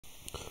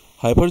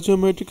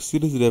Hypergeometric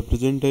series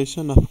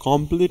representation of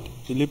complete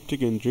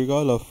elliptic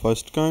integral of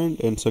first kind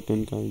and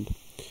second kind.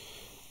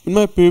 In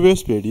my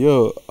previous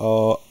video,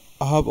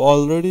 I have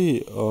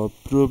already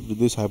proved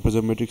this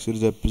hypergeometric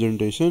series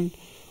representation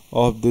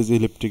of these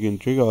elliptic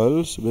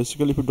integrals.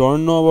 Basically, if you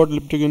don't know about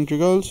elliptic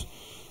integrals,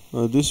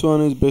 this one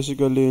is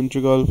basically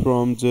integral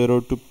from 0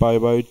 to pi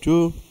by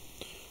 2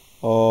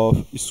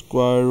 of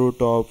square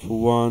root of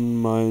 1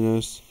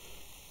 minus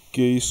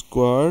k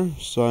square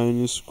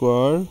sine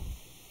square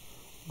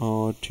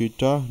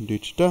theta d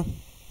theta.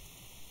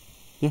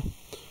 Yeah,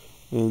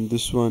 and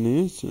this one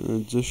is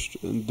just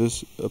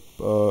this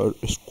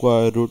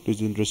square root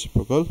is in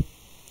reciprocal.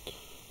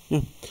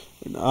 Yeah,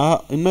 and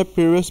in my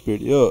previous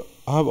video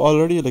I have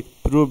already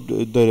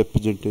proved the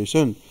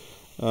representation,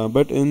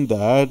 but in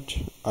that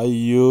I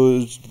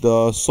used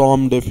the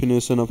sum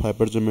definition of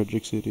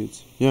hypergeometric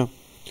series. Yeah,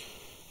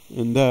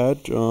 in that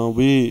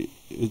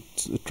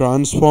it's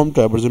transformed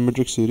to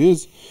hypergeometric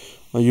series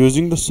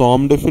using the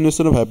sum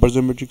definition of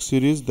hypergeometric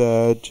series,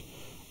 that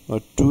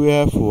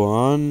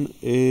 2f1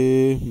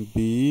 a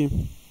b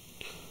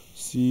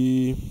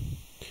c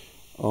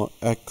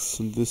x,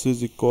 this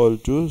is equal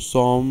to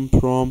sum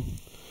from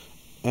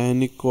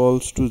n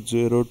equals to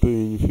 0 to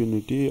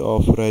infinity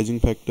of rising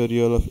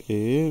factorial of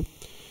a,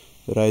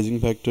 rising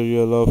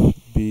factorial of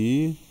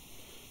b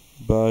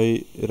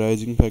by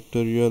rising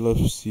factorial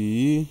of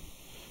c,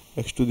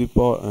 x to the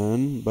power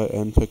n by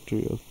n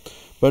factorial.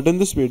 But in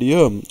this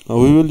video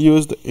we will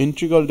use the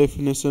integral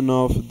definition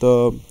of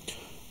the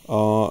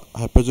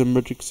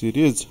hypergeometric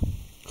series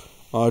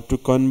to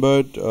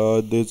convert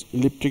these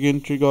elliptic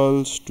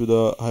integrals to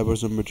the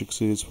hypergeometric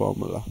series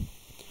formula.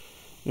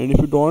 And if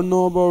you don't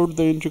know about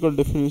the integral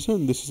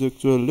definition, this is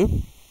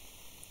actually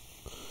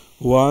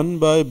 1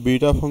 by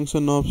beta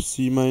function of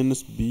c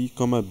minus b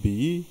comma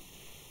b,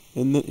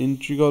 and the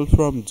integral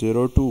from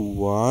 0 to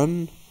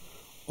 1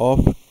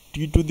 of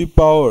t to the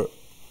power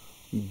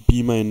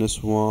b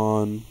minus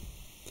 1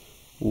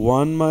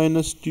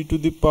 minus t to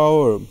the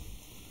power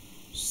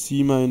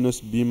c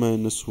minus b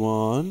minus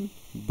 1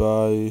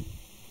 by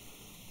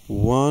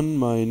 1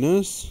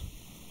 minus,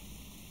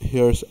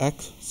 here's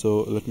x,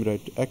 so let me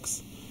write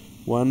x,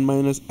 1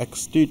 minus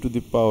xt to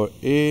the power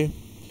a,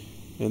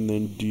 and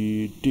then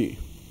dt.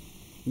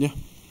 Yeah,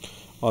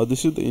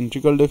 this is the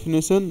integral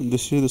definition,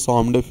 this is the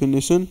sum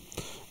definition,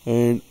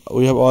 and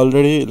we have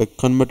already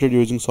converted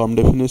using sum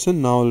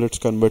definition. Now let's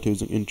convert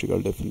using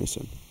integral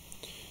definition.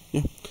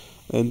 Yeah,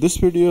 and this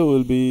video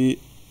will be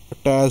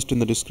attached in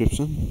the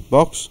description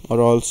box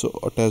or also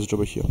attached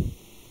over here.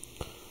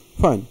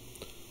 Fine,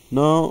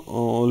 now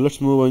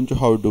let's move on to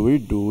how do we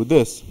do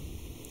this.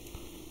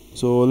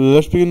 So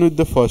let's begin with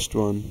the first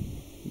one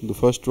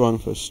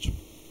first.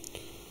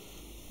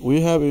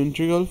 We have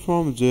integral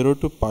from 0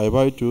 to pi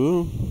by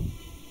 2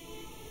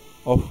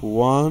 of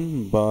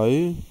 1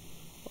 by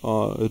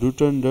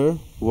root under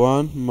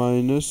 1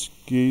 minus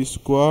k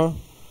square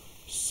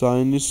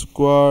sine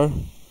square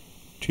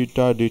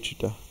theta d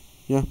theta.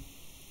 Yeah,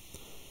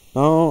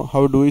 now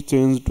how do we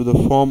change to the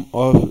form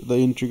of the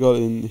integral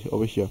in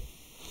over here?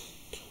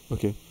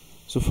 Okay,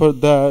 so for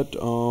that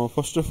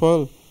first of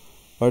all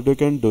what we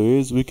can do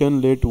is we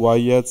can let y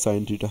as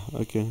sine theta.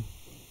 Okay,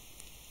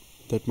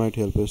 that might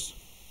help us,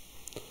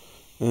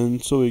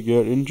 and so we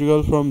get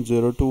integral from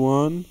 0 to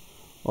 1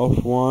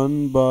 of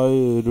 1 by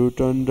root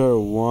under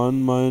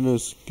 1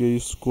 minus k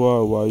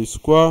square y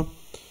square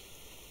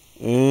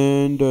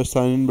and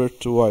sine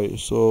inverse y,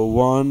 so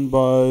 1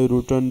 by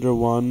root under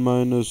 1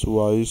 minus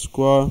y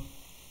square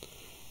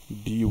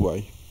dy.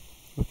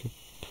 Okay,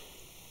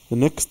 the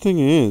next thing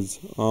is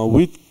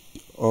with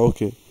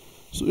okay,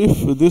 so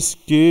if this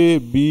k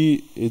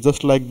b is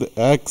just like the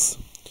x,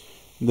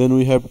 then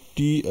we have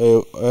t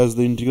as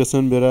the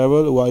integration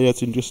variable, y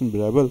as integration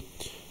variable.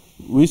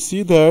 We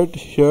see that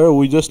here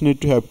we just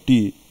need to have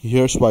t,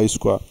 here's y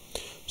square,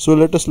 so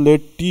let us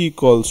let t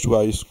equals to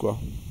y square.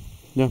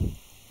 Yeah,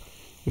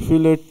 if we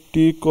let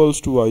t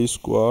equals to y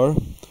square,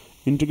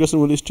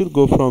 integration will still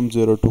go from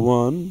 0 to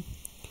 1.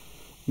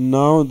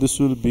 Now this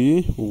will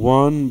be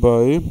 1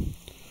 by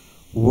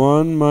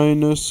 1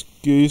 minus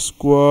k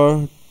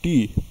square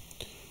t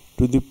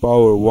to the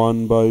power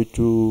 1 by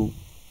 2.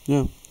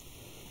 Yeah,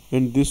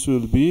 and this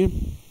will be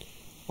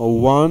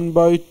 1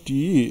 by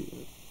t,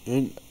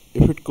 and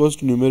if it goes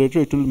to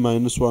numerator it will be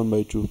minus 1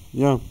 by 2.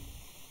 Yeah,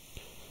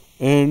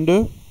 and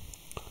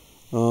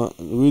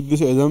with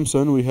this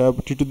assumption we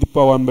have t to the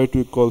power 1 by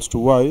 2 equals to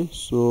y,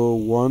 so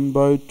 1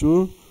 by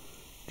 2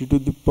 t to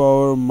the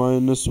power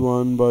minus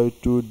 1 by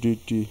 2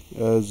 dt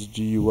as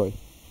dy.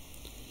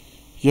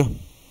 Yeah,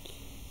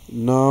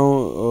 now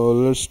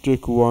let's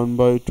take 1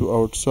 by 2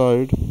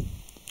 outside,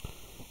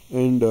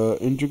 and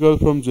integral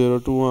from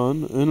 0 to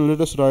 1, and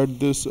let us write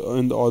this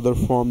in the other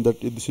form,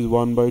 that this is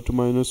 1 by 2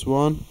 minus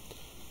 1,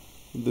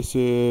 this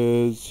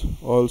is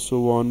also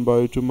 1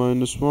 by 2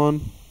 minus 1,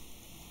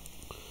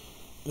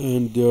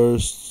 and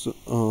there's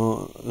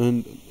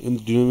and in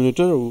the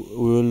denominator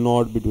we will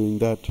not be doing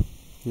that.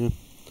 Yeah,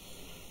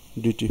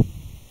 dt.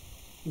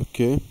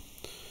 Okay,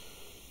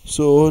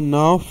 so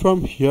now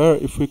from here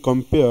if we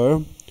compare,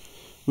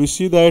 we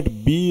see that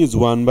b is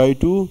 1 by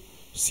 2,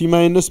 c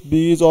minus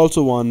b is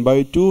also 1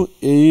 by 2,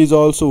 a is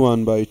also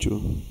 1 by 2.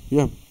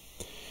 Yeah,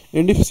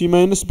 and if c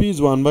minus b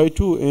is 1 by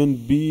 2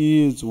 and b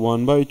is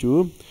 1 by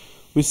 2,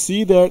 we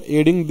see that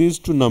adding these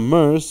two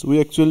numbers we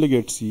actually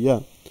get c.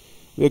 Yeah,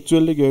 we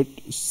actually get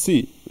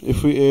c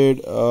if we add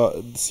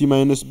c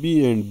minus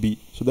b and b.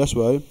 So that's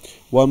why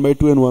 1 by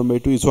 2 and 1 by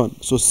 2 is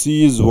 1. So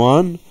c is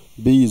 1,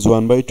 b is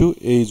 1 by 2,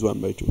 a is 1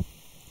 by 2.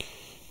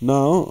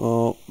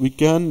 Now we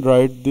can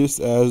write this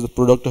as the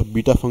product of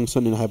beta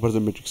function in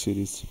hypersymmetric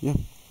series. Yeah,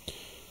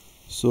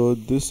 so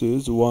this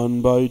is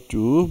 1 by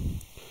 2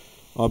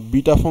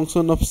 beta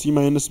function of c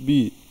minus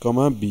b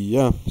comma b.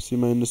 Yeah, c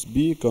minus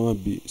b comma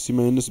b. C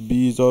minus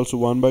b is also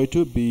 1 by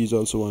 2, b is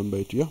also 1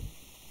 by 2.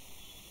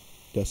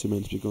 Yeah, c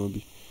minus b comma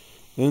b.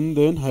 And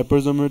then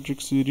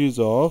hypersymmetric series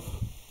of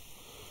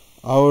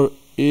our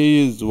a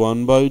is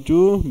 1 by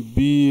 2,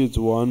 b is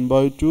 1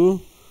 by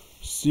 2,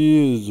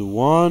 c is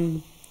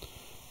 1,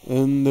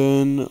 and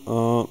then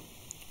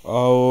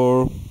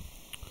our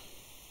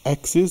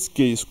x is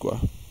k square.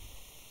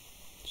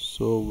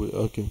 So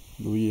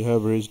we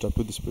have reached up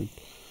to this point.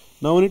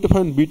 Now we need to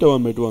find beta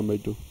 1 by 2, 1 by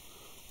 2.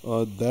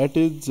 That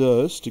is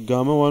just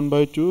gamma 1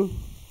 by 2,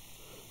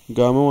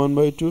 gamma 1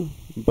 by 2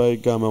 by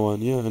gamma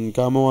 1. Yeah, and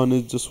gamma 1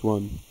 is just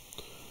 1.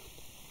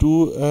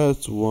 2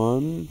 as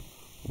 1,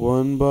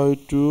 1 by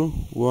 2,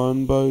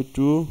 1 by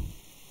 2,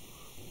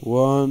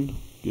 1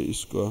 k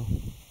square.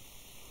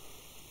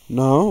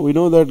 Now we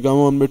know that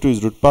gamma 1 by 2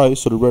 is root pi,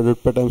 so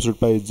root pi times root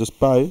pi is just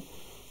pi.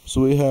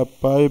 So we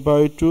have pi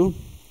by 2,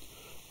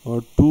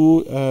 or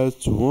 2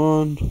 as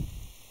 1,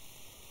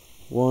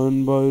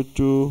 1 by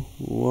 2,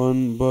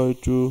 1 by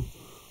 2,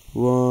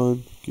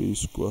 1 k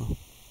square.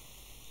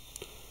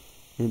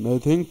 And I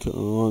think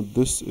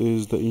this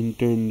is the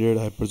intended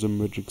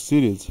hypersymmetric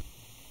series.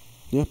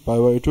 Yeah, pi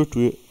by 2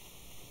 to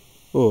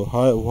oh,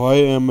 why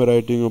am I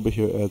writing over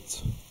here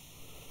h?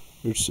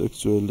 It's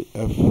actually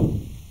f.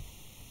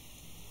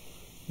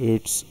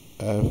 It's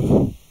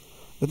f.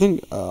 I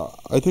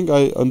think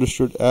I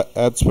understood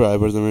h for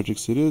hypersymmetric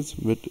series,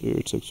 but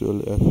it's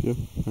actually f. Yeah,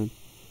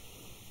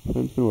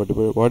 fine,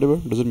 whatever,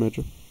 doesn't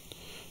matter.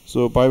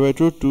 So pi by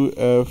 2 to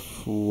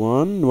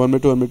f1, 1 by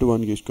 2, 1 by 2,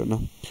 1 k square.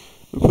 Now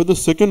for the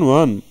second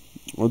one,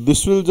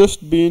 this will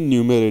just be in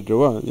numerator.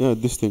 Yeah,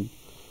 this thing.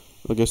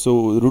 Okay,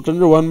 so root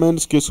under 1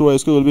 minus k square y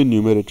square will be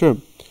numerator.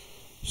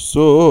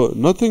 So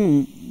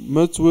nothing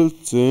much will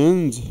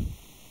change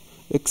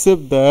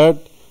except that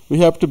we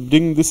have to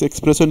bring this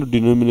expression to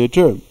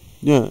denominator.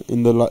 Yeah,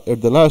 in the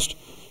at the last.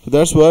 So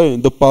that's why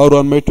the power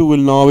 1 by 2 will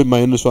now be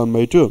minus 1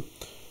 by 2.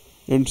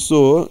 And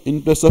so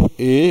in place of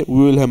a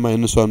we will have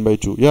minus 1 by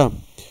 2. Yeah.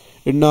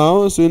 And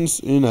now since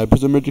in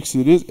hypersymmetric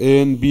series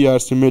a and b are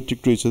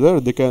symmetric to each other,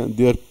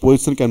 their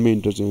position can be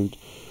interchanged.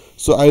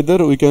 So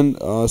either we can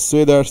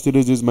say that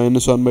series is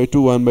minus 1 by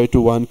 2, 1 by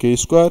 2, 1 k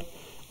square,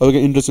 or we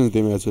can interchange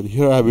them as well.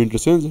 Here I have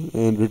interchanged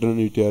and written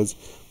it as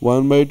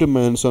 1 by 2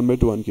 minus 1 by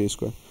 2, 1 k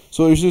square.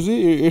 So you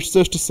see it's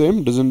just the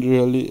same, doesn't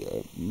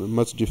really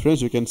much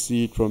difference. You can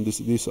see it from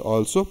this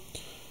also,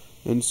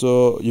 and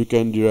so you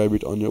can derive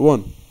it on your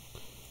own.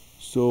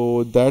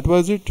 So that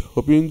was it.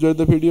 Hope you enjoyed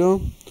the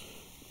video.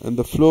 And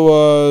the flow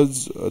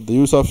was the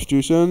use of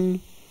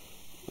substitution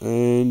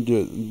and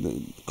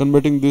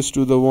converting this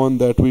to the one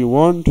that we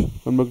want,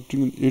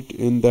 converting it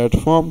in that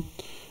form,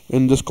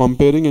 and just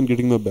comparing and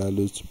getting the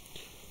values.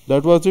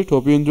 That was it.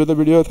 Hope you enjoyed the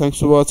video. Thanks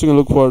for watching. I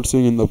look forward to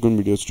seeing you in the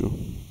upcoming videos too.